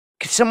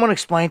someone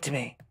explain to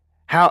me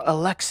how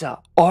Alexa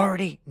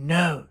already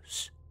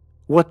knows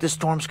what this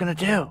storm's going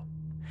to do?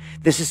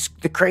 This is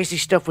the crazy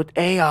stuff with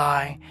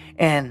AI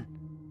and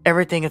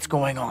everything that's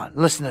going on.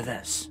 Listen to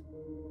this.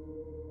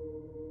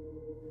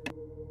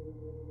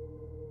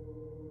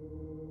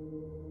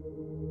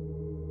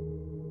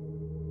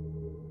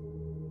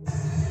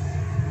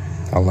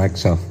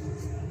 Alexa,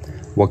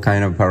 what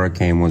kind of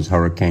hurricane was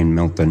Hurricane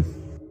Milton?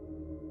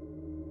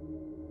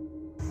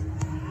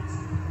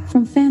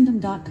 From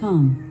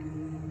fandom.com.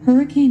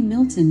 Hurricane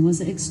Milton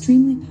was an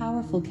extremely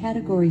powerful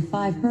Category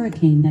 5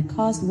 hurricane that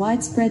caused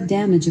widespread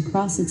damage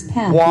across its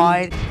path.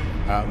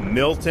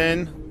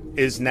 Milton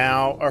is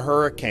now a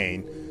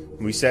hurricane.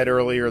 We said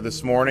earlier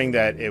this morning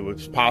that it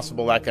was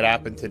possible that could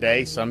happen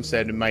today. Some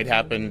said it might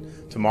happen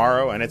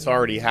tomorrow, and it's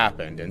already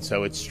happened. And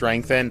so it's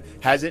strengthened.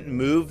 Hasn't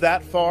moved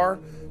that far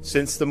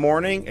since the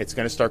morning. It's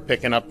going to start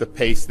picking up the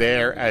pace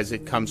there as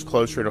it comes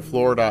closer to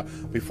Florida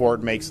before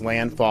it makes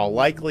landfall,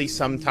 likely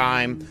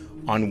sometime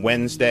on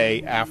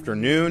Wednesday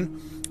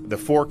afternoon. The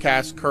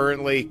forecast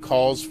currently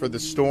calls for the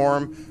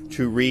storm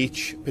to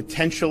reach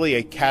potentially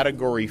a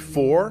Category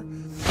 4.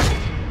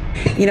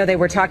 You know, they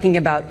were talking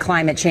about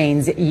climate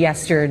change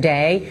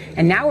yesterday,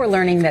 and now we're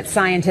learning that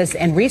scientists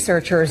and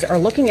researchers are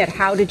looking at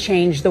how to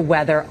change the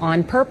weather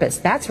on purpose.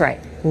 That's right.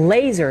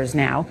 Lasers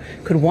now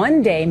could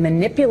one day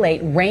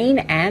manipulate rain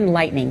and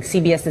lightning.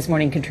 CBS This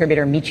Morning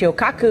contributor Michio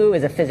Kaku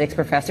is a physics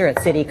professor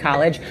at City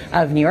College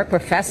of New York.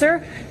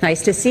 Professor,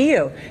 nice to see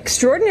you.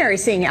 Extraordinary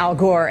seeing Al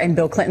Gore and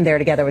Bill Clinton there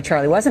together with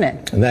Charlie, wasn't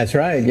it? That's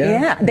right, yeah.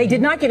 Yeah, they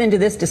did not get into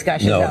this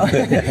discussion, though.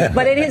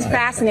 But it is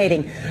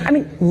fascinating. I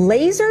mean,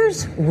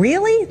 lasers,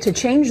 really, to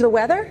change the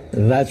weather?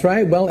 That's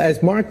right. Well,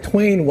 as Mark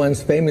Twain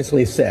once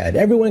famously said,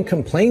 everyone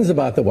complains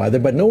about the weather,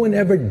 but no one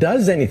ever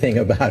does anything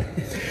about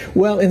it.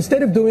 Well,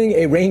 instead of doing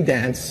a rain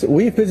dance,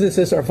 we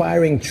physicists are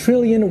firing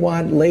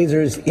trillion-watt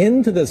lasers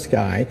into the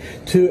sky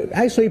to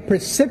actually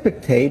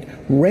precipitate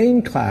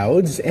rain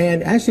clouds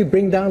and actually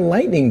bring down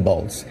lightning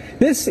bolts.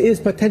 This is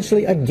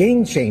potentially a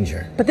game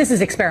changer. But this is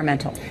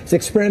experimental. It's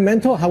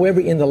experimental. However,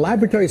 in the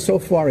laboratory so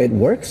far it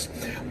works.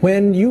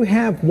 When you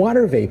have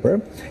water vapor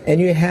and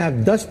you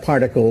have dust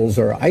particles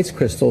or ice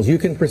crystals, you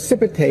can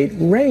precipitate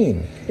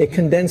rain. It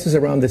condenses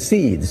around the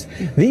seeds.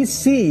 These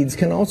seeds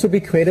can also be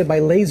created by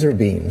laser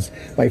beams.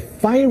 By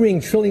firing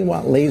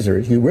trillion-watt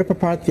lasers, you rip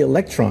apart the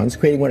electrons,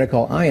 creating what are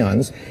called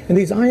ions, and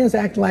these ions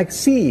act like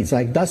seeds,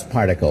 like dust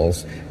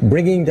particles,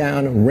 bringing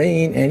down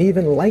rain and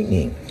even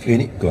lightning.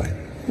 Go ahead.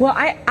 Well,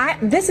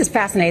 this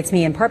fascinates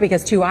me in part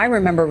because, too, I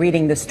remember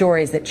reading the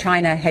stories that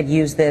China had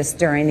used this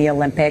during the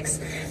Olympics,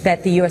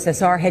 that the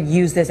USSR had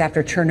used this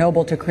after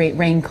Chernobyl to create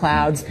rain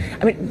clouds.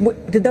 I mean,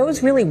 did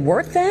those really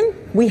work then?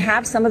 We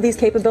have some of these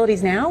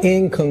capabilities now?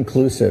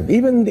 Inconclusive.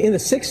 Even in the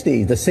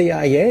 60s, the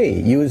CIA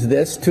used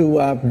this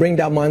to bring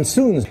down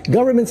monsoons.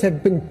 Governments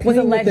have been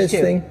playing with this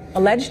thing.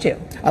 Alleged to.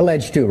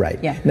 Alleged to, right.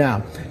 Yeah.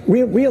 Now,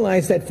 we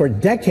realize that for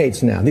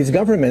decades now, these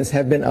governments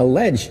have been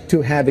alleged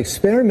to have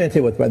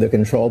experimented with weather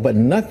control, but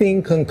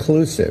nothing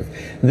conclusive.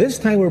 This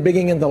time we're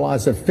bringing in the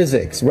laws of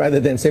physics rather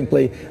than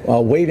simply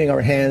waving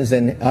our hands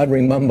and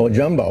uttering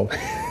mumbo-jumbo.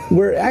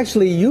 We're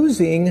actually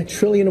using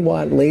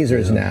trillion-watt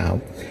lasers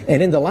now.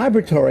 And in the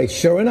laboratory,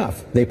 sure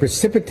enough, they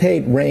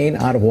precipitate rain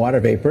out of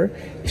water vapor.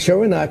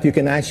 Sure enough, you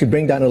can actually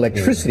bring down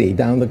electricity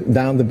down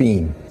the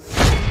beam.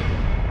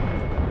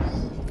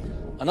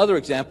 Another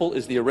example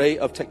is the array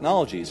of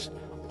technologies,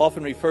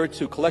 often referred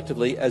to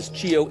collectively as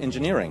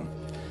geoengineering,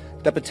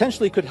 that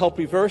potentially could help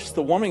reverse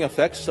the warming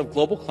effects of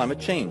global climate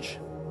change.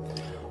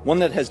 One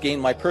that has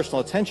gained my personal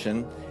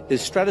attention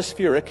is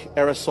stratospheric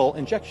aerosol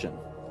injection,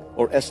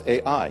 or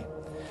SAI,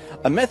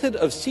 a method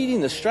of seeding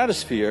the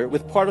stratosphere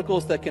with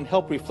particles that can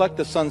help reflect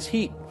the sun's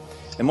heat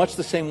in much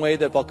the same way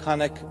that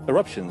volcanic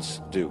eruptions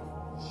do.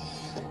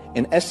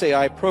 An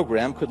SAI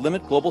program could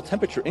limit global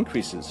temperature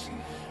increases,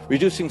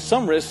 reducing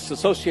some risks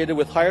associated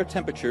with higher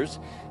temperatures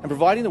and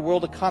providing the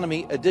world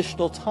economy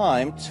additional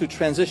time to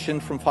transition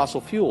from fossil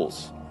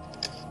fuels.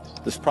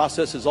 This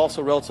process is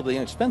also relatively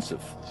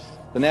inexpensive.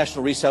 The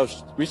National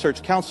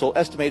Research Council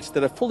estimates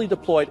that a fully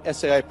deployed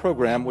SAI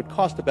program would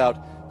cost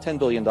about $10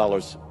 billion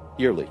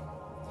yearly.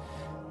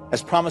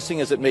 As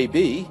promising as it may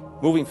be,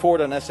 moving forward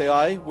on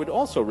SAI would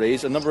also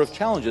raise a number of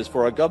challenges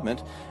for our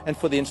government and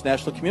for the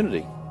international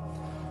community.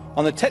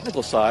 On the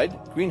technical side,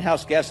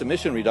 greenhouse gas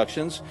emission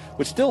reductions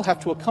would still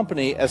have to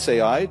accompany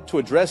SAI to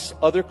address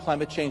other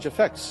climate change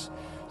effects,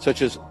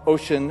 such as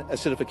ocean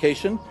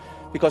acidification,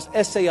 because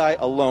SAI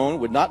alone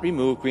would not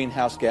remove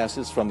greenhouse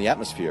gases from the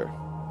atmosphere.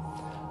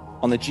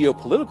 On the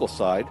geopolitical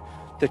side,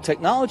 the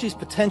technology's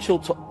potential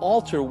to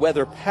alter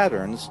weather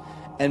patterns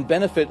and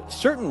benefit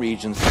certain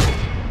regions.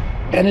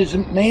 And is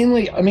it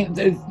mainly, I mean,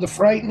 the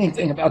frightening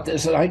thing about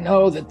this is I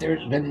know that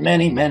there's been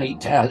many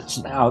tests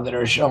now that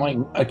are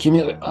showing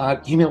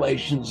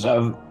accumulations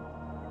of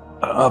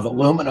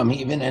aluminum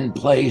even in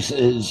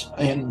places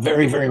in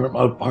very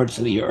remote parts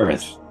of the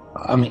earth,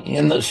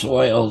 in the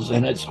soils,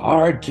 and it's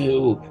hard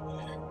to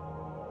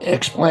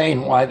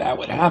explain why that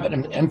would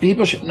happen. And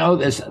people should know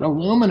this, that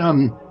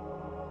aluminum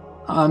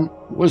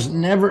was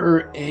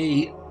never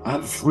a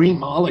free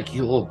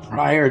molecule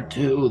prior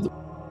to the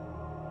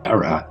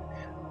era.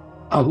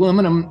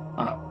 Aluminum,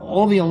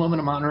 all the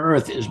aluminum on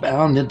Earth is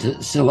bound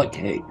into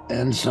silicate.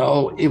 And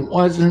so it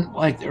wasn't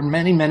like there are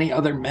many, many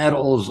other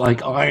metals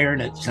like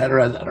iron,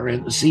 etc., that are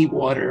in the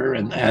seawater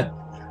and that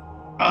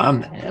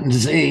and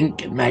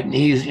zinc and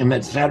magnesium,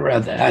 etc.,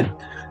 that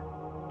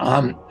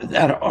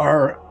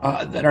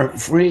are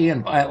free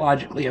and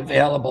biologically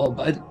available.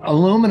 But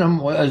aluminum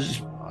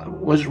was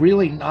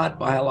really not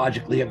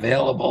biologically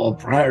available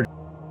prior to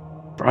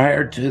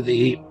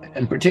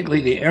and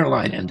particularly the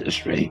airline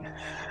industry.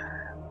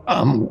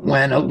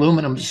 When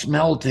aluminum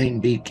smelting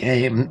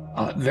became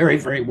very,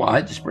 very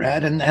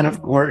widespread. And then,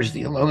 of course,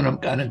 the aluminum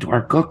got into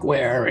our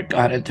cookware, it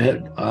got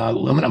into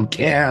aluminum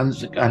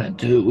cans, it got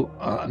into,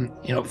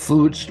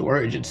 food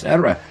storage,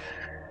 etc.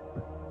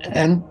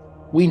 And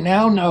we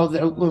now know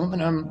that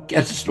aluminum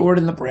gets stored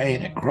in the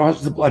brain, it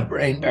crosses the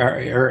blood-brain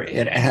barrier,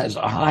 it has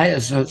a high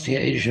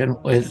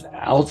association with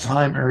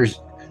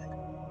Alzheimer's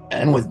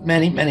and with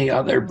many, many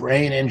other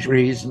brain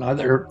injuries and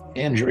other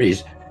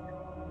injuries.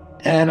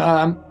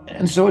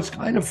 And so it's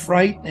kind of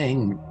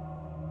frightening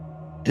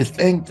to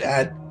think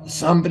that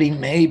somebody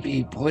may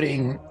be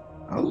putting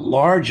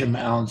large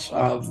amounts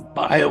of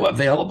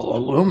bioavailable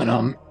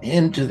aluminum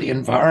into the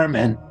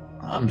environment,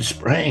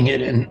 spraying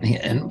it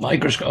in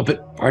microscopic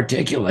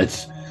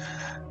particulates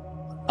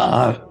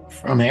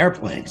from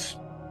airplanes.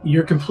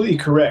 You're completely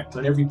correct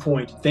on every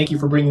point. Thank you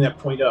for bringing that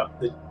point up,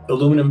 that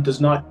aluminum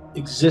does not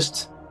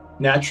exist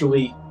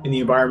naturally in the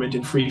environment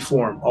in free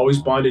form,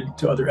 always bonded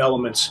to other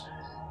elements.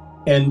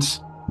 And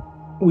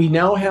we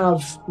now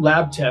have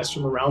lab tests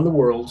from around the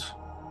world,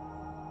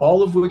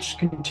 all of which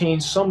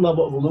contain some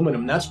level of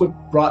aluminum. That's what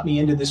brought me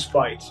into this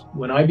fight.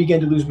 When I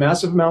began to lose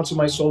massive amounts of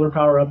my solar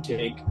power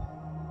uptake,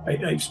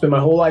 I spent my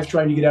whole life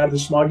trying to get out of the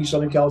smoggy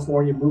Southern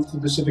California, moved to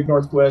the Pacific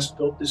Northwest,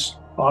 built this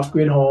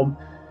off-grid home,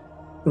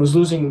 and was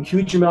losing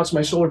huge amounts of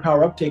my solar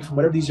power uptake from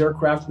whatever these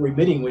aircraft were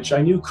emitting, which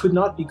I knew could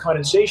not be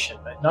condensation,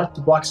 not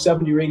to block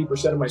 70 or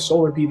 80% of my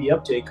solar PV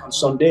uptake on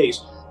some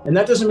days. And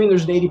that doesn't mean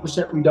there's an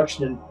 80%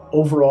 reduction in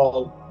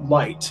overall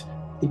light.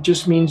 It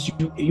just means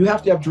you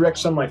have to have direct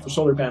sunlight for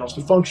solar panels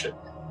to function.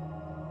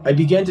 I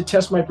began to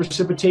test my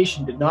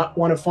precipitation, did not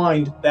want to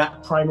find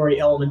that primary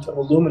element of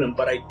aluminum,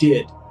 but I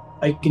did.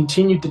 I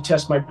continued to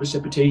test my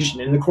precipitation.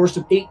 And in the course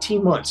of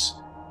 18 months,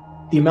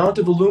 the amount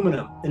of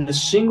aluminum in a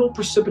single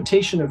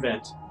precipitation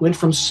event went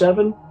from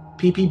 7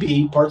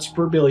 ppb, parts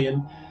per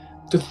billion,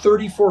 to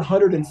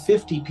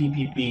 3,450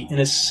 ppb in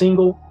a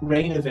single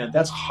rain event.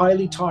 That's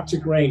highly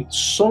toxic rain.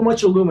 So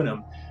much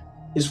aluminum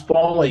is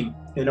falling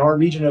in our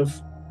region of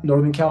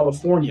Northern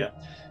California.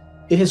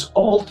 It has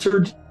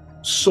altered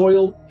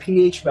soil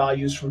pH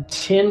values from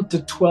 10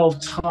 to 12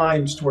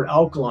 times toward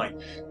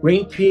alkaline.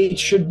 Rain pH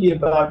should be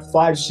about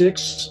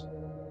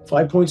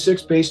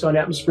 5.6 based on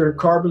atmospheric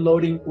carbon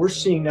loading. We're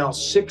seeing now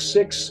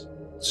 6.6,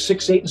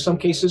 6.8 in some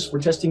cases.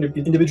 We're testing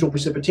individual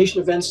precipitation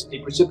events,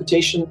 a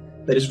precipitation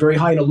that is very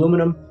high in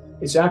aluminum.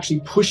 It's actually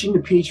pushing the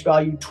pH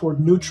value toward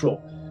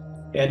neutral.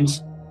 And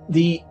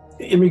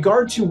in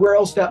regard to where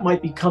else that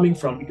might be coming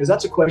from, because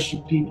that's a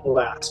question people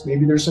ask.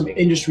 Maybe there's some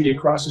industry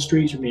across the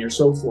street from me or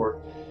so forth.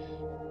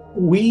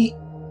 We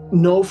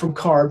know from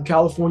CARB,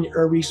 California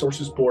Air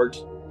Resources Board,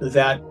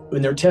 that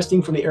when they're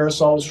testing from the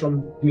aerosols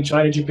from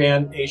China,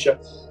 Japan, Asia,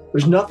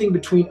 there's nothing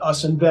between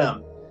us and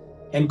them.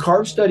 And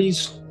CARB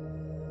studies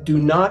do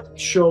not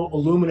show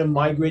aluminum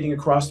migrating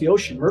across the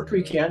ocean.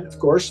 Mercury can, of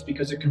course,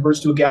 because it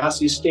converts to a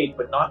gaseous state,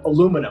 but not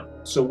aluminum.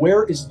 So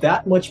where is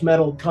that much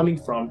metal coming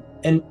from?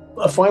 And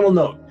a final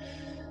note,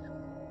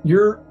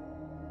 your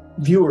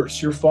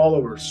viewers, your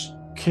followers,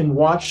 can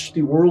watch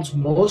the world's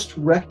most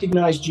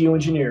recognized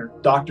geoengineer,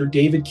 Dr.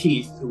 David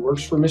Keith, who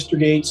works for Mr.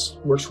 Gates,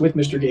 works with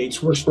Mr.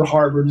 Gates, works for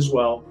Harvard as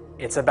well.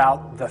 It's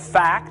about the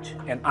fact,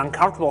 an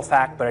uncomfortable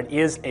fact, but it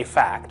is a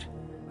fact,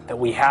 that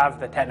we have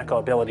the technical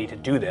ability to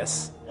do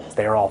this.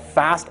 They are all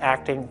fast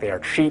acting, they are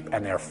cheap,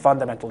 and they are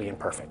fundamentally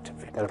imperfect.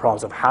 They're the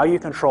problems of how you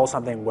control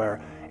something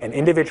where an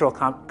individual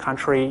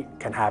country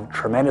can have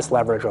tremendous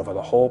leverage over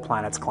the whole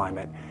planet's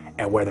climate,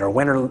 and where there are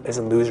winners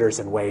and losers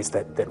in ways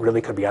that really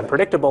could be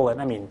unpredictable.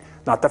 And I mean,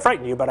 not to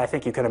frighten you, but I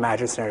think you can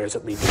imagine scenarios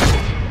that lead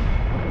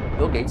to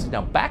Bill Gates is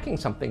now backing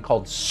something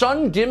called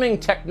sun-dimming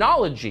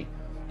technology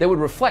that would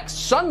reflect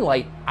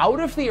sunlight out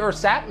of the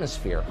Earth's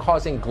atmosphere,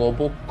 causing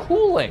global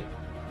cooling.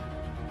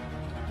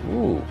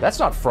 Ooh, that's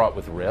not fraught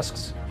with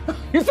risks.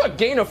 You thought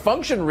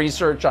gain-of-function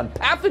research on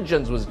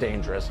pathogens was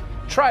dangerous.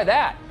 Try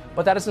that.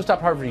 But that doesn't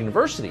stop Harvard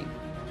University.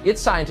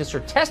 Its scientists are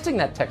testing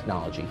that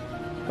technology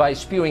by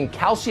spewing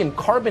calcium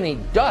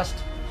carbonate dust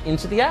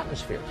into the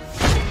atmosphere.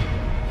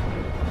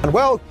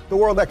 Well, the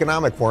World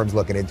Economic Forum's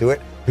looking into it.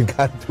 We've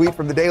got a tweet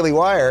from the Daily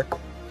Wire.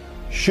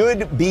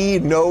 Should be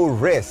no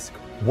risk.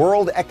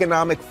 World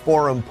Economic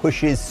Forum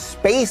pushes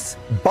space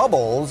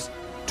bubbles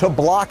to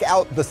block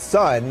out the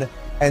sun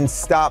and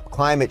stop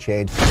climate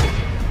change.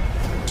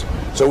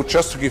 So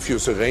just to give you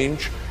the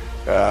range,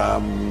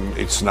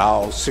 it's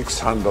now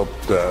 600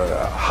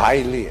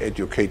 highly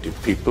educated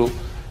people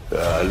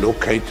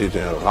located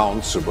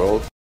around the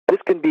world.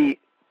 This can be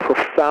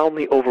profound.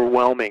 profoundly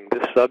overwhelming,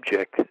 this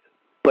subject.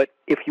 But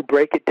if you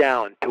break it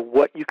down to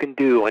what you can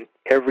do on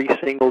every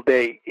single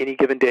day, any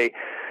given day,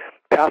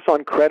 pass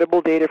on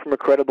credible data from a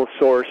credible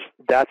source,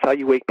 that's how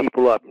you wake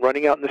people up.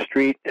 Running out in the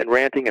street and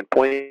ranting and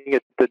pointing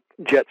at the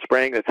jet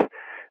spraying,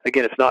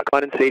 again, it's not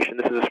condensation.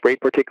 This is a sprayed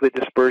particulate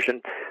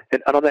dispersion.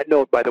 And on that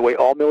note, by the way,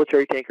 all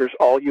military tankers,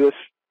 all U.S.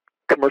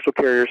 commercial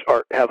carriers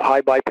have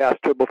high bypass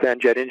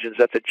turbofan jet engines.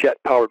 That's a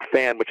jet-powered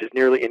fan, which is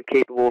nearly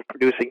incapable of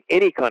producing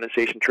any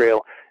condensation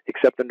trail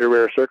except under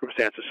rare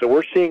circumstances. So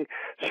we're seeing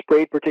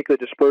sprayed particulate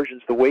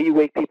dispersions. The way you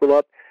wake people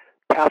up,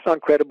 pass on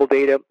credible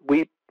data.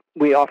 We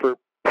offer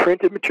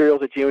printed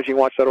materials at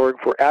geoengineeringwatch.org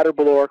for at or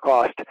below our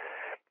cost.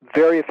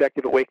 Very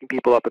effective at waking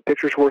people up. A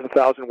picture's worth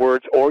 1,000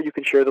 words, or you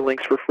can share the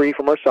links for free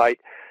from our site.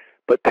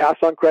 But pass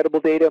on credible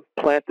data,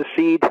 plant the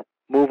seed,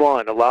 move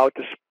on, allow it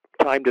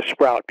time to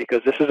sprout, because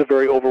this is a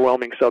very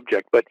overwhelming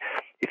subject. But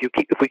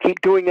if we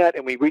keep doing that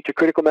and we reach a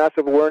critical mass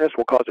of awareness,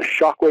 we'll cause a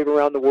shockwave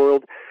around the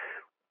world.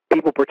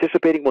 People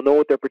participating will know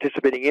what they're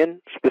participating in,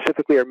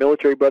 specifically our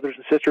military brothers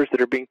and sisters that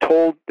are being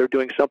told they're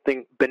doing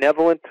something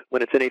benevolent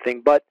when it's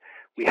anything but.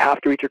 We have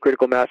to reach a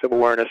critical mass of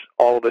awareness.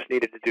 All of us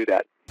needed to do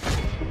that.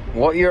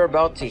 What you're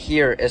about to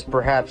hear is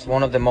perhaps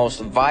one of the most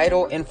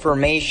vital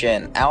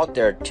information out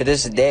there to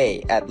this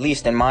day, at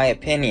least in my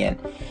opinion,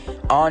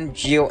 on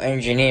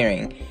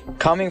geoengineering,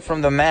 coming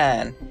from the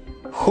man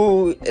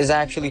who is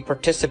actually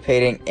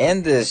participating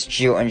in this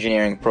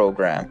geoengineering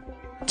program.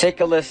 Take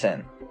a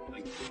listen.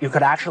 You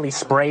could actually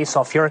spray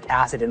sulfuric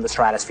acid in the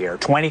stratosphere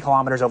 20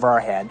 kilometers over our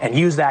head and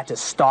use that to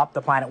stop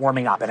the planet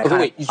warming up in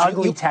a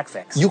ugly tech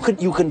fix. You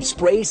can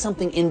spray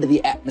something into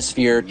the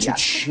atmosphere to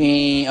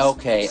change.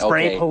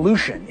 Spray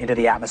pollution into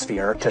the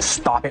atmosphere to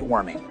stop it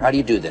warming. How do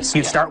you do this?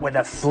 You start with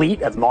a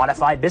fleet of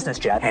modified business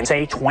jets and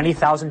say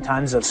 20,000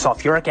 tons of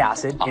sulfuric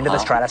acid into the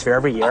stratosphere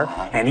every year,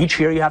 and each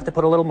year you have to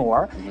put a little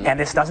more. And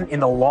this doesn't, in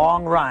the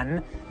long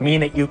run, mean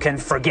that you can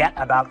forget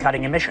about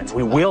cutting emissions.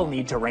 We will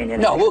need to rein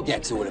in. No, we'll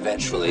get to it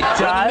eventually.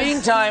 In the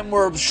meantime,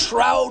 we're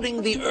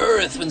shrouding the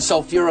earth in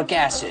sulfuric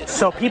acid.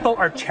 So people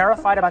are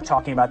terrified about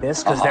talking about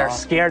this because they're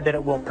scared that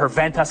it will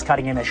prevent us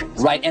cutting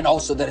emissions. Right, and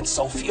also that it's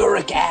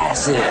sulfuric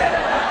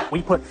acid.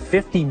 We put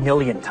 50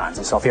 million tons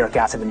of sulfuric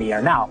acid in the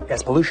air now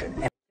as pollution,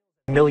 and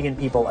 1 million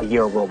people a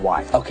year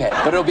worldwide. Okay,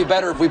 but it'll be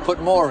better if we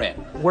put more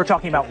in. We're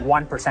talking about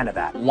 1% of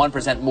that.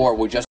 1% more,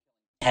 we're just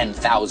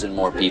 10,000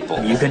 more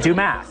people. You can do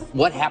math.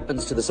 What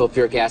happens to the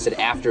sulfuric acid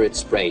after it's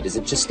sprayed? Does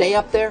it just stay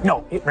up there?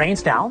 No, it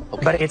rains down,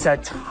 but it's a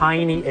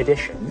tiny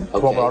addition to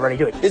what we're already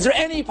doing. Is there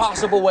any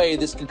possible way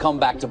this could come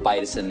back to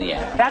bite us in the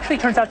end? It actually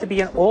turns out to be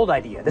an old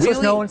idea. This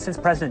was known since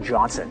President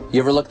Johnson. You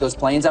ever look at those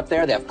planes up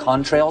there? They have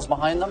contrails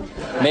behind them.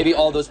 Maybe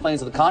all those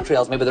planes with the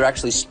contrails, maybe they're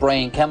actually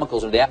spraying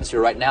chemicals into the atmosphere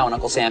right now, and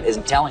Uncle Sam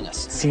isn't telling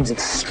us. Seems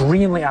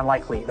extremely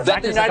unlikely.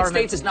 That the United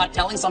States is not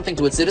telling something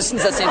to its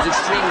citizens? That seems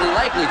extremely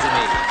likely to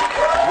me.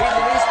 Read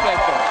the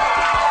newspaper.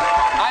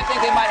 I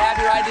think they might have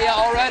your idea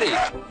already.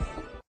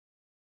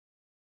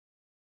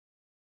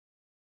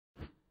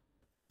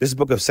 This is the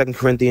book of 2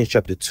 Corinthians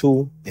chapter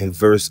 2 and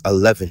verse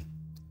 11.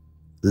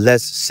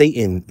 Lest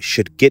Satan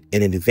should get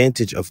an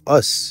advantage of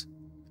us,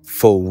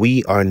 for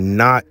we are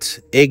not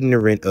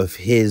ignorant of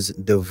his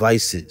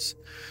devices.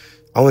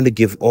 I want to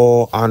give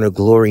all honor,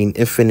 glory, and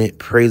infinite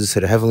praises to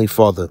the Heavenly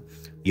Father,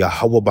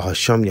 Yahweh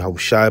Bahasham,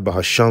 Yahushai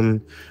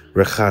Bahasham,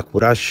 Rechak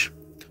Wadash.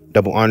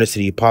 Double honors to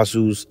the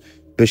apostles,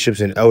 bishops,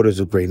 and elders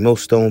of Great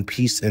Millstone.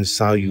 Peace and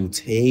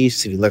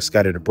salutations to the elect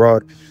scattered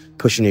abroad,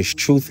 pushing his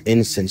truth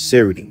in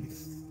sincerity.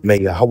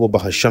 May Yahweh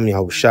Bahasham,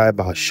 Yahushai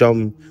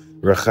Bahasham,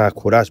 Rechak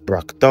Wadash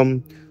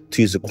Braktam,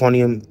 to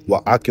Zaquanium,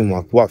 Wa'akim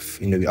Wa'kwaf,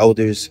 the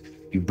elders,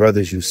 you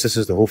brothers, you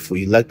sisters, the hopeful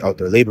elect out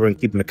there laboring,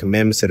 keeping the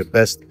commandments to the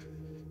best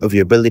of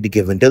your ability,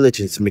 giving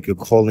diligence to make your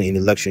calling and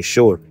election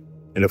sure.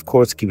 And of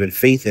course, keeping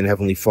faith in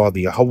Heavenly Father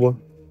Yahweh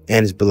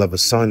and his beloved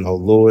Son, our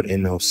Lord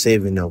and our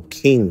Savior and our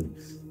King,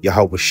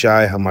 Yahweh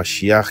Shai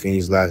HaMashiach, in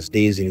these last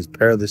days, in these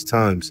perilous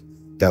times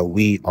that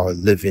we are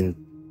living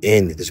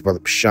in. This brother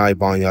Shai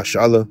Ban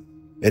Yashallah,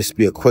 and this will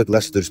be a quick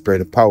lesson to the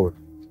spirit and power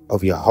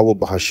of Yahweh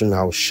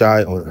Bahashim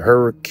Shai on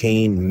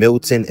Hurricane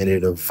Milton and the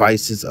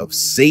devices of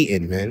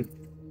Satan, man.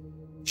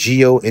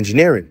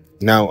 Geoengineering.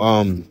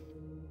 Now,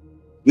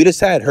 we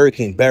just had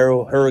Hurricane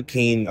Beryl,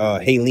 Hurricane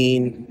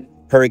Helene,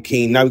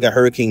 Hurricane, now we got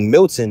Hurricane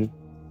Milton.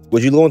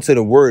 When you go into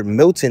the word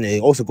Milton,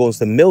 it also goes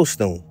to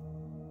millstone.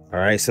 All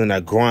right, something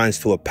that grinds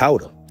to a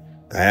powder.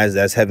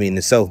 That's heavy in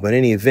itself. But in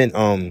any event,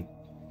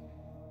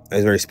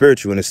 it's very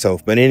spiritual in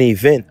itself. But in any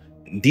event,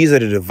 these are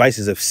the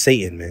devices of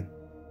Satan, man.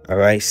 All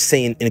right,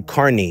 Satan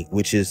incarnate,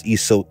 which is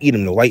Esau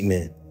Edom, the white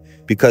man,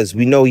 because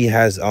we know he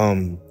has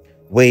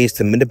ways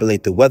to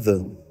manipulate the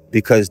weather.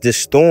 Because this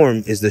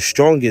storm is the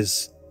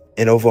strongest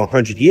in over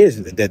 100 years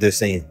that they're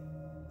saying.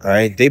 All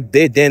right,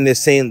 they're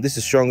saying this is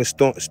the strongest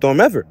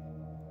storm ever.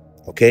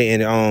 Okay,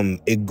 and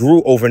it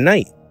grew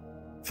overnight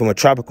from a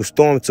tropical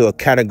storm to a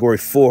Category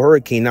 4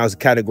 hurricane. Now it's a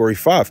Category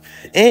 5.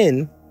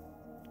 And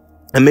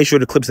make sure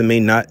the clips are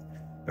made not.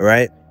 All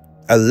right,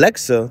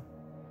 Alexa.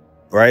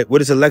 Right,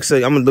 what is Alexa?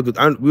 I'm gonna look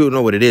at. We don't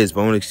know what it is,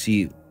 but I want to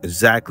see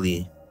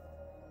exactly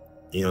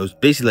You know, it's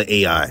basically like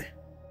AI.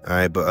 All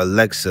right, but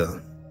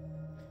Alexa,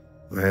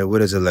 right?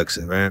 What is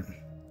Alexa, right?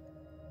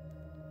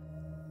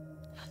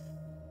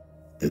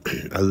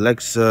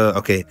 Alexa,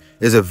 okay,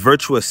 is a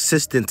virtual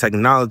assistant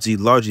technology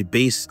largely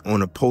based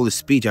on a Polish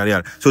speech, yada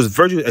yada. So it's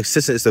virtual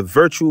assistant. It's a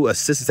virtual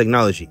assistant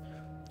technology.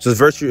 So it's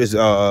virtual is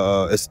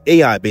it's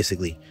AI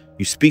basically.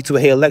 You speak to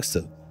a, hey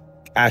Alexa,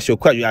 ask your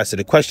question, you answer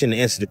the question,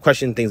 and answer the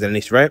question, things of that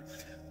nature, right?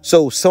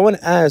 So someone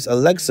asked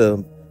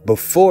Alexa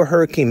before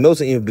Hurricane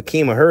Milton even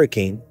became a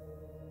hurricane,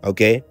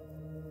 okay,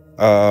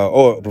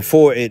 or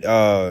before it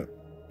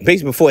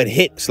basically before it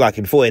hit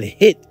Slocky, before it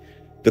hit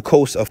the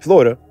coast of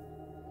Florida,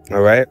 all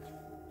right.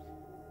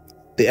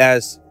 They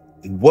asked,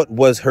 what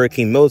was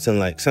Hurricane Milton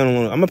like? So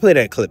I'm gonna play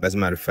that clip as a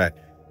matter of fact.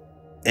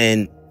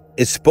 And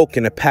it spoke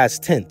in the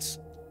past tense.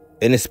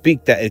 And it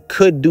speak that it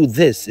could do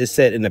this. It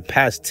said in the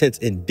past tense,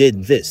 it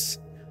did this.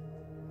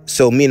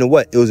 So meaning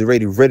what? It was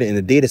already written in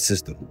the data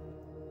system.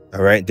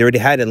 All right. They already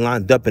had it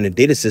lined up in the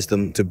data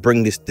system to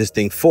bring this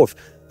thing forth.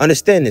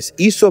 Understand this.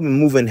 Esau been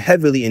moving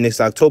heavily in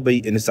this October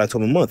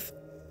month.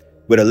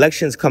 With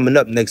elections coming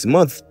up next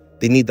month,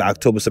 they need the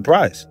October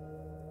surprise.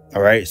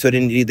 All right, so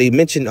then they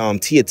mentioned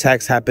T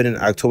attacks happening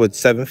October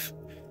 7th,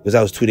 because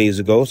that was 2 days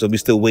ago. So we're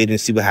still waiting to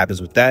see what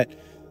happens with that.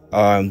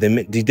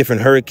 These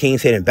different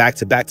hurricanes hitting back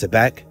to back to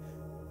back.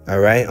 All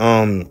right,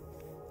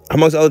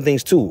 amongst other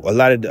things too, a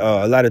lot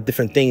of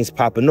different things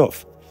popping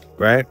off.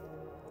 Right.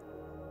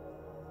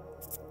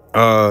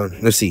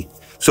 Let's see.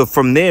 So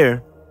from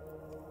there,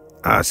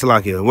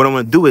 Salakia, what I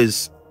want to do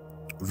is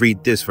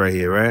read this right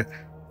here. Right.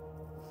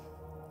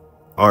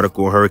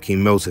 Article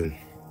Hurricane Milton.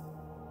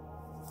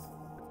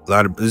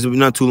 This will be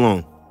not too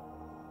long.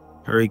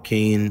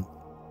 Hurricane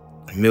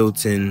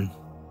Milton.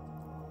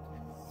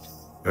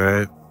 All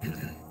right.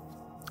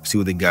 See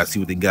what they got. See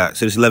what they got.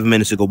 So this 11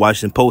 minutes ago,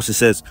 Washington Post, it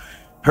says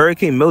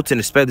Hurricane Milton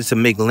expected to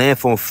make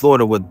landfall in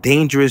Florida with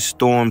dangerous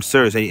storm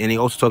surge. And they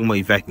also talking about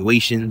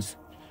evacuations.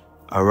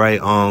 All right.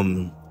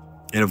 And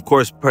of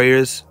course,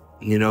 prayers,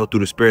 you know,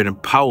 through the spirit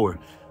and power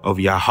of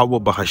Yahweh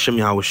Bahashem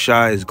Yahweh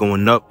Shai is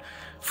going up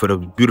for the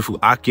beautiful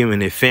Akim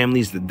and their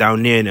families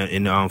down there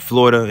in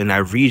Florida, in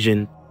that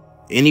region.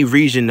 Any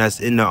region that's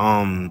in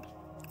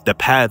the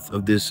path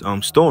of this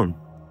storm,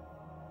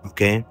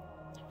 okay?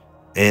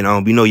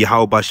 And we know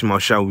Yahweh Bashim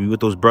Shah will be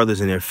with those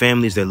brothers and their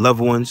families, their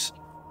loved ones,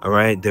 all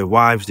right, their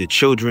wives, their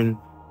children,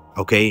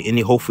 okay? Any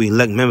hopefully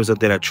elect members up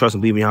there that trust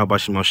and believe in Yahweh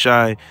Bashim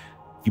Shah,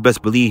 you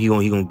best believe he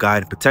gonna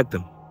guide and protect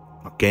them,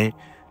 okay?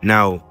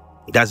 Now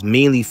that's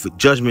mainly for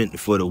judgment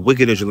for the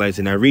wicked Israelites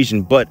in that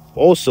region, but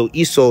also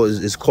Esau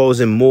is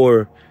causing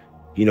more,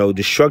 you know,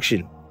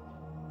 destruction,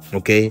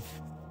 okay?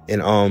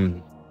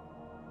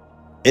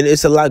 And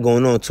it's a lot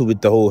going on too with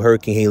the whole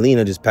Hurricane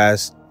Helena just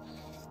passed.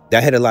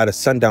 That hit a lot of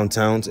sundown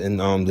towns in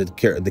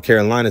the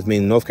Carolinas,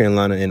 mainly North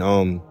Carolina,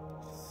 and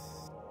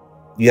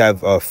you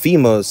have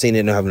FEMA saying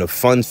they don't have enough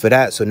funds for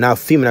that. So now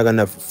FEMA not got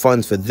enough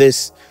funds for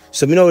this.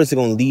 So we know what this is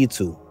going to lead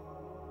to.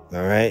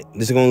 All right,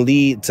 this is going to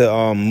lead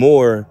to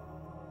more,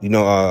 you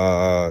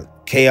know,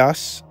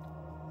 chaos.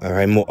 All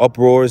right, more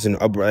uproars and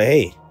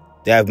hey,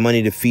 they have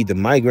money to feed the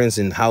migrants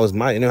and house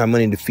they don't have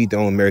money to feed their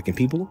own American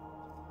people.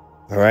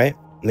 All right.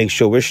 Make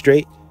sure we're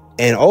straight.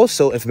 And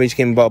also information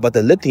came about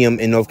the lithium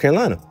in North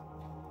Carolina.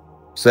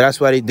 So that's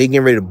why they getting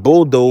ready to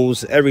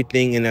bulldoze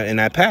everything in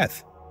that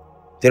path.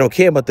 They don't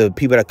care about the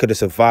people that could have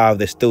survived.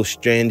 They're still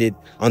stranded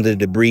under the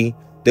debris.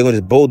 They're going to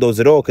just bulldoze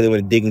it all because they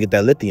want to dig and get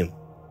that lithium.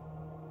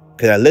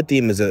 Because that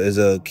lithium is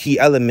a key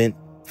element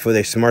for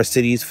their smart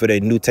cities, for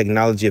their new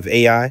technology of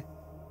AI.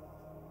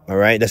 All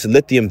right. That's the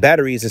lithium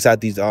batteries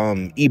inside these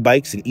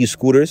e-bikes and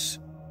e-scooters.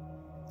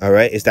 All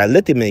right, it's that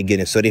lithium they're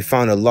getting. So they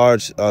found a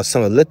large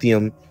sum of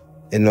lithium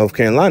in North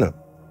Carolina,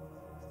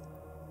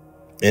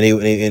 and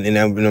in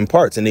them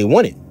parts, and they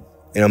want it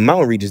in the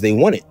mountain regions. They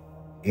want it.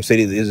 And so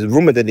there's a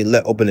rumor that they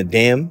let open a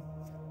dam.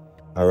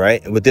 All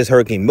right, and with this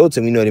Hurricane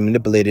Milton, we know they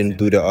manipulated him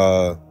through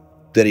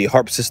the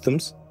HARP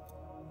systems.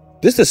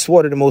 This is the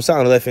sword of the Most High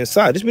on the left hand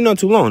side. This been not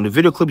too long. The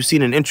video clip you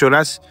seen in the intro,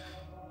 that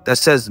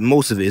says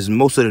most of it is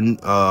most of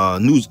the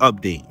news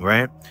update,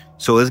 right?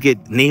 So let's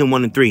get Nahum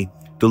 1 and 3.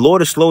 The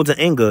Lord is slow to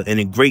anger and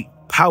in great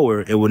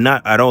power and will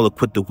not at all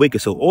acquit the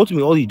wicked. So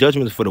ultimately, all these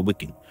judgments are for the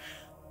wicked.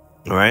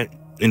 All right.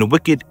 And the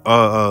wicked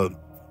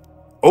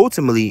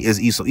ultimately is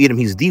Esau Edom.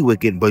 He's the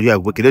wicked, but you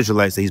have wicked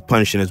Israelites that he's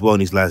punishing as well in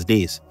these last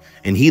days.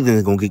 And heathen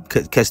is going to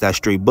catch that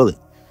straight bullet.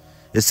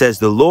 It says,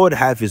 the Lord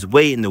have his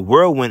way in the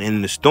whirlwind and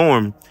in the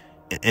storm.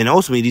 And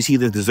ultimately, these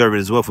heathens deserve it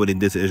as well for what they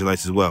did to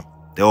Israelites as well.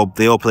 They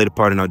all played a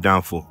part in our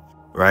downfall.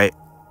 Right.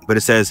 But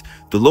it says,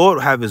 the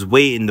Lord have his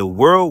way in the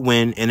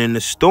whirlwind and in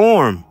the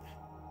storm.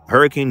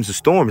 Hurricane's a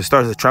storm. It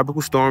starts as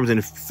tropical storms and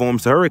it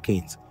forms to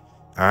hurricanes.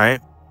 All right.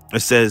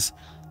 It says,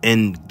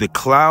 and the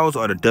clouds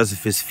are the dust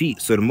of his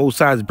feet. So the Most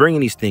High is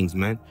bringing these things,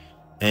 man.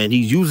 And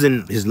he's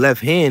using his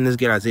left hand. Let's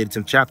get Isaiah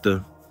 10th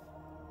chapter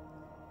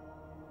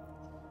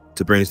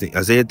to bring this thing.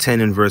 Isaiah 10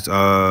 and verse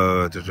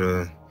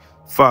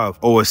 5.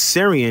 O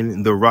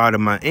Assyrian, the rod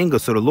of my anger.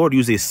 So the Lord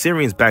used the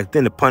Assyrians back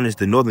then to punish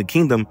the northern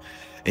kingdom,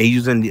 and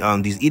using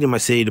these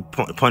Edomites to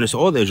punish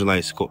all the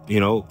Israelites. You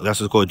know, that's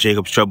what's called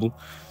Jacob's trouble.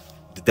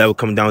 The devil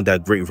coming down with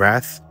that great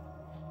wrath.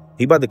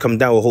 He about to come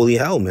down with holy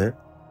hell, man.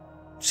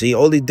 See,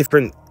 all these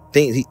different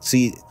things.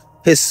 See,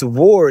 his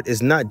sword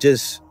is not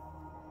just,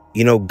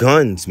 you know,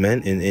 guns,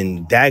 man,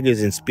 and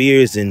daggers and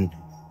spears and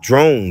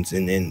drones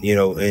and you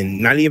know, and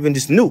not even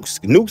just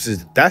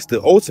nukes. That's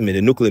the ultimate,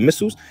 the nuclear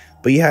missiles.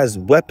 But he has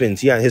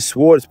weapons. Yeah, his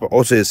swords, but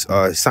also his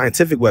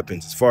scientific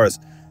weapons as far as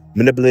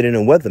manipulating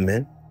the weather,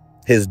 man.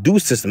 His DEW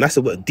system, that's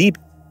a deep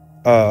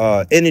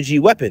energy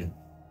weapon,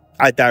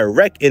 a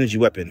direct energy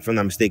weapon, if I'm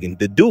not mistaken.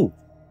 The DEW,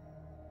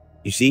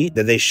 you see,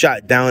 that they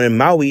shot down in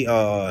Maui,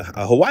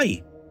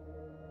 Hawaii.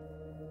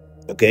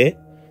 Okay,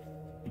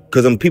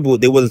 because them people,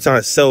 they wasn't trying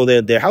to sell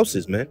their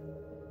houses, man,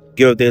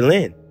 give up their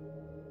land.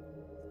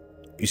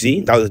 You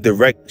see, that was a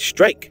direct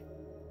strike.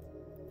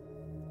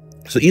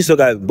 So Esau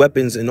got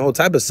weapons in all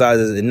type of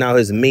sizes, and now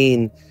his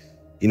main,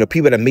 you know,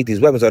 people that make these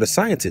weapons are the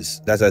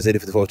scientists. That's Isaiah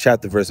 54th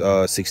chapter, verse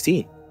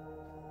 16.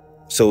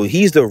 So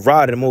he's the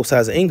rod of the Most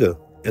High's anger.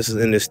 This is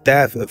in the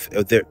staff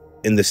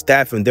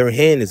in their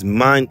hand is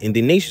mine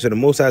indignation. So the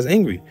Most High is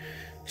angry.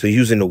 So he's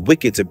using the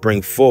wicked to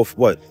bring forth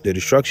what? The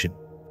destruction.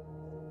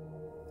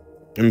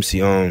 Let me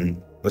see.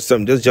 Let's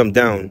jump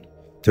down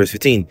to verse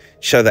 15.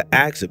 Shall the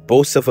axe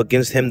boast self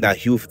against him that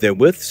heweth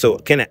therewith? So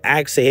can an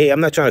axe say, hey, I'm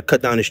not trying to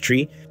cut down this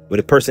tree with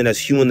a person that's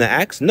hewing the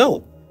axe?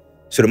 No.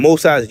 So the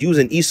Most High is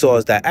using Esau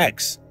as that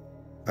axe.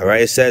 All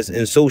right. It says,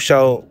 and so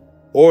shall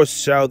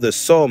the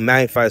saw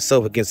magnify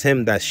itself against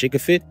him that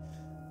shaketh it,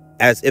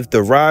 as if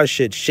the rod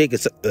should shake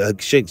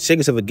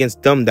itself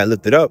against them that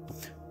lift it up,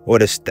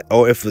 or if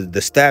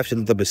the staff should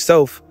lift up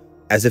itself,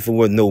 as if it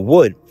were no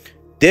wood.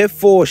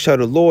 Therefore shall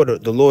the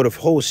Lord of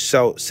hosts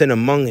shall send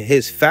among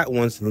his fat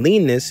ones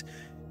leanness,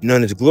 and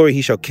on his glory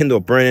he shall kindle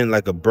a burning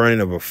like a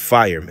burning of a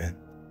fire, man.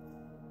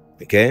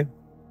 Okay?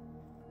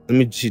 Let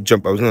me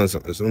jump. Let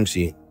me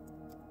see.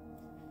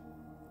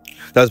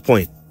 That's the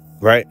point,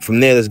 right? From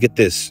there, let's get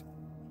this.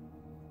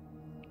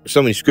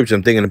 So many scriptures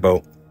I'm thinking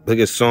about. Look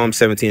at Psalm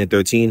 17 and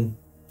 13,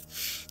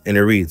 and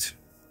it reads,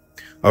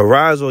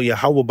 Arise, O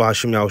Yahweh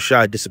Ba'ashem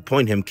Yahushua,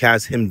 disappoint him,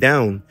 cast him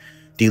down,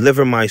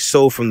 deliver my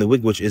soul from the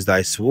wicked, which is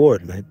thy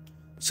sword, man.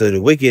 So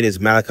the wicked is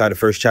Malachi, the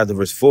 1st chapter,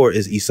 verse 4,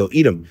 is Esau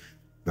Edom.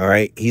 All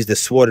right, he's the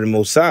sword of the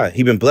Most High.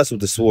 He's been blessed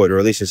with the sword.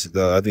 Revelations,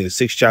 I think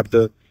the 6th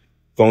chapter,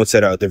 going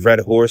to the red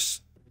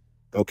horse.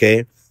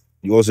 Okay,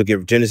 you also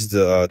give Genesis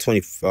the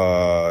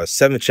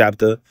 27th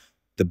chapter,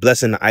 the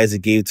blessing that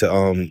Isaac gave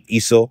to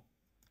Esau,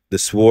 the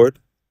sword.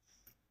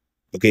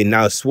 Okay,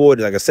 now a sword,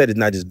 like I said, is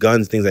not just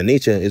guns, things of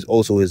nature. It's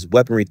also his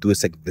weaponry through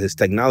his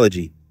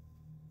technology.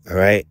 All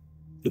right,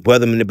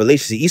 weather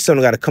manipulation. See, Esau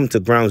got to come to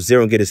ground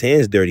zero and get his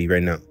hands dirty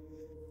right now.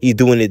 He's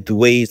doing it the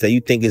ways that you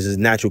think is his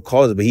natural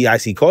cause, but he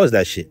actually caused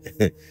that shit.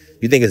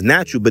 You think it's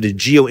natural, but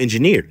it's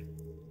geo-engineered.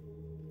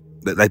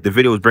 Like the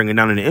video was bringing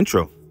down in the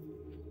intro.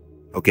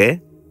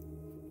 Okay,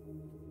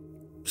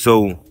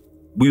 so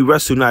we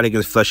wrestle not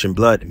against flesh and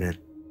blood, man,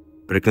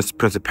 but against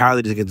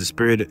principalities, against the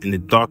spirit in the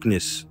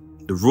darkness,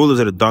 the rulers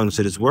of the darkness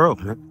of this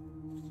world, man.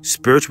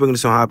 Spiritual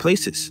wickedness on high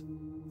places.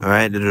 All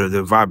right,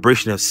 the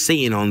vibration of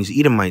Satan on these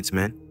Edomites,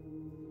 man.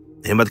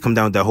 And about to come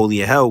down with that holy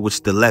hell, which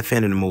is the left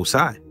hand of the Most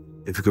High,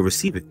 if you could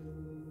receive it.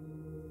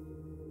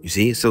 You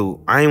see,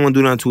 so I ain't want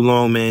to do that too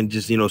long, man.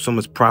 Just, you know, so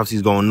much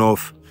prophecies going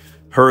off.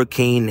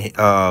 Hurricane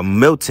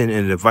Milton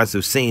and the device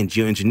of Satan,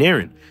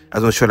 geoengineering. I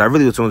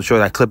really just want to show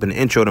that clip in the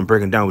intro and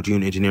breaking down what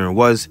geoengineering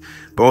was,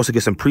 but also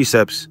get some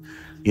precepts,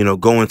 you know,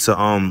 going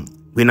to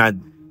we're not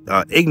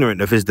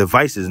ignorant of his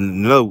devices.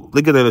 And no,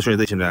 look at the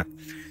illustration of that.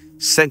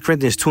 2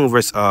 Corinthians 2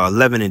 verse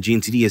 11 in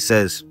GNTD, it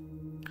says,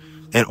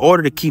 in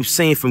order to keep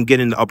Satan from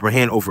getting the upper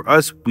hand over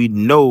us, we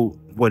know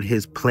what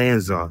his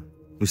plans are.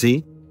 You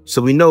see?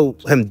 So we know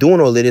him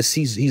doing all of this.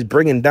 He's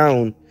bringing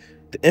down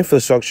the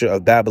infrastructure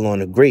of Babylon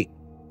the Great,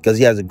 because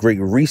he has a great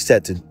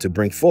reset to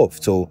bring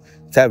forth. So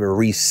to have a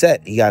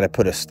reset, you got to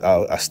put a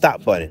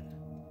stop button.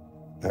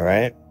 All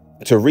right?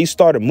 To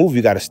restart a movie,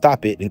 you got to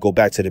stop it and go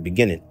back to the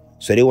beginning.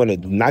 So they want to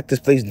knock this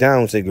place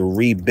down so they can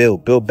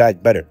rebuild, build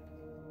back better.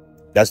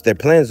 That's what their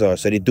plans are.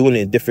 So they're doing it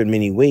in different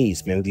many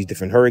ways, man, with these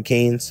different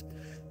hurricanes.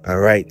 All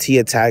right, T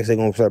attacks they're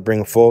going to start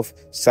bringing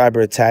forth.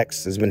 Cyber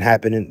attacks has been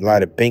happening. A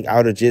lot of bank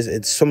outages.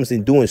 It's so much they're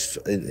doing.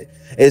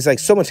 It's like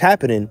so much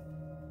happening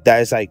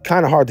that it's like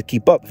kind of hard to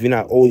keep up if you're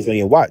not always on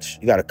your watch.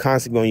 You got to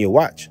constantly be on your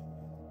watch.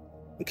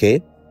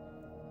 Okay?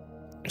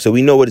 So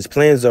we know what his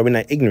plans are. We're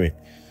not ignorant.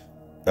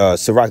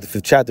 Sirach, the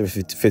 5th chapter,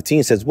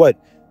 15 says what?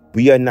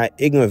 We are not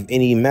ignorant of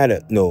any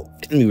matter. No,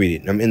 let me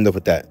read it. I'm ending up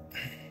with that.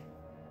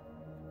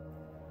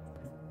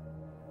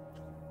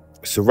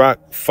 Sirach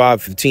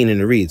 5:15,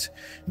 and it reads,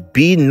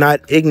 be not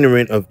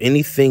ignorant of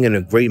anything in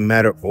a great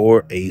matter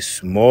or a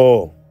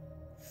small.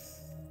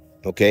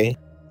 Okay?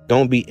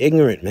 Don't be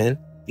ignorant, man.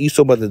 You're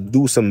so about to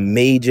do some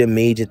major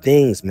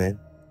things, man.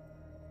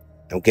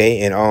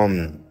 Okay?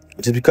 And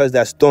just because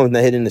that storm's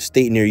not hitting the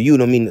state near you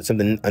don't mean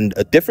something,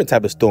 a different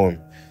type of storm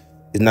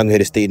is not gonna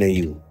hit a state near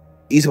you.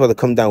 East about to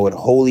come down with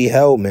holy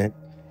hell, man.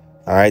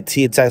 All right,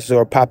 T attacks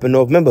are popping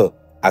off. Remember,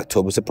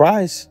 October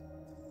surprise.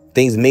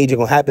 Things major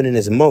gonna happen in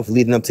this month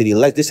leading up to the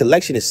election. This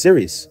election is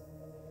serious.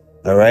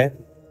 All right.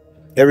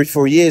 Every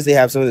 4 years they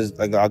have something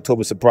like an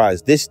October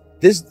surprise. This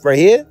right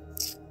here,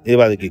 it's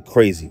about to get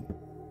crazy.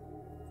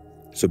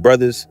 So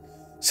brothers,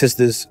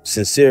 sisters,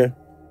 sincere,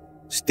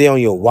 stay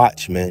on your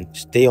watch, man.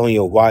 Stay on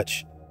your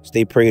watch.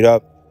 Stay prayed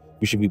up.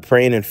 We should be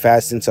praying and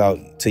fasting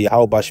to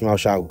Yahweh Bashim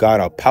Shah, God,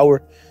 our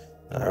power.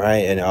 All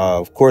right, and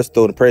of course,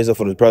 throw the prayers up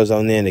for the brothers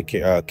out there in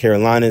the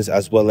Carolinas,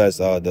 as well as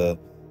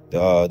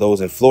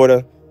those in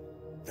Florida.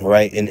 All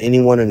right, and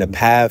anyone in the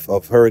path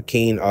of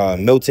Hurricane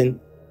Milton.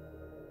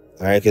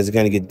 All right, because it's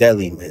gonna get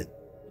deadly, man.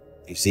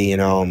 You see,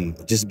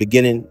 and just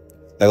beginning,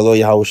 like Lord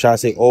Yahweh Shah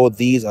say, all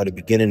these are the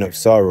beginning of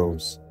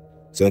sorrows.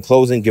 So in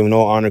closing, giving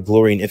all honor,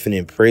 glory, and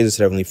infinite praises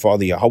to Heavenly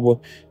Father Yahweh,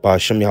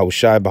 Bahashem Yahweh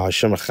Shai,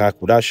 Bahashem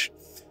SHAQADAN.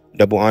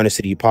 Double honors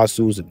to the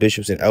apostles, the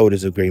bishops, and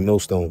elders of Great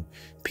Millstone.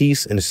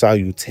 Peace and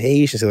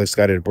salutations to the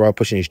Sky abroad,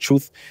 pushing his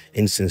truth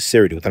and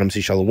sincerity. With that, I'm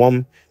saying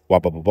shalom, wa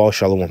ba ba ba,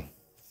 shalom.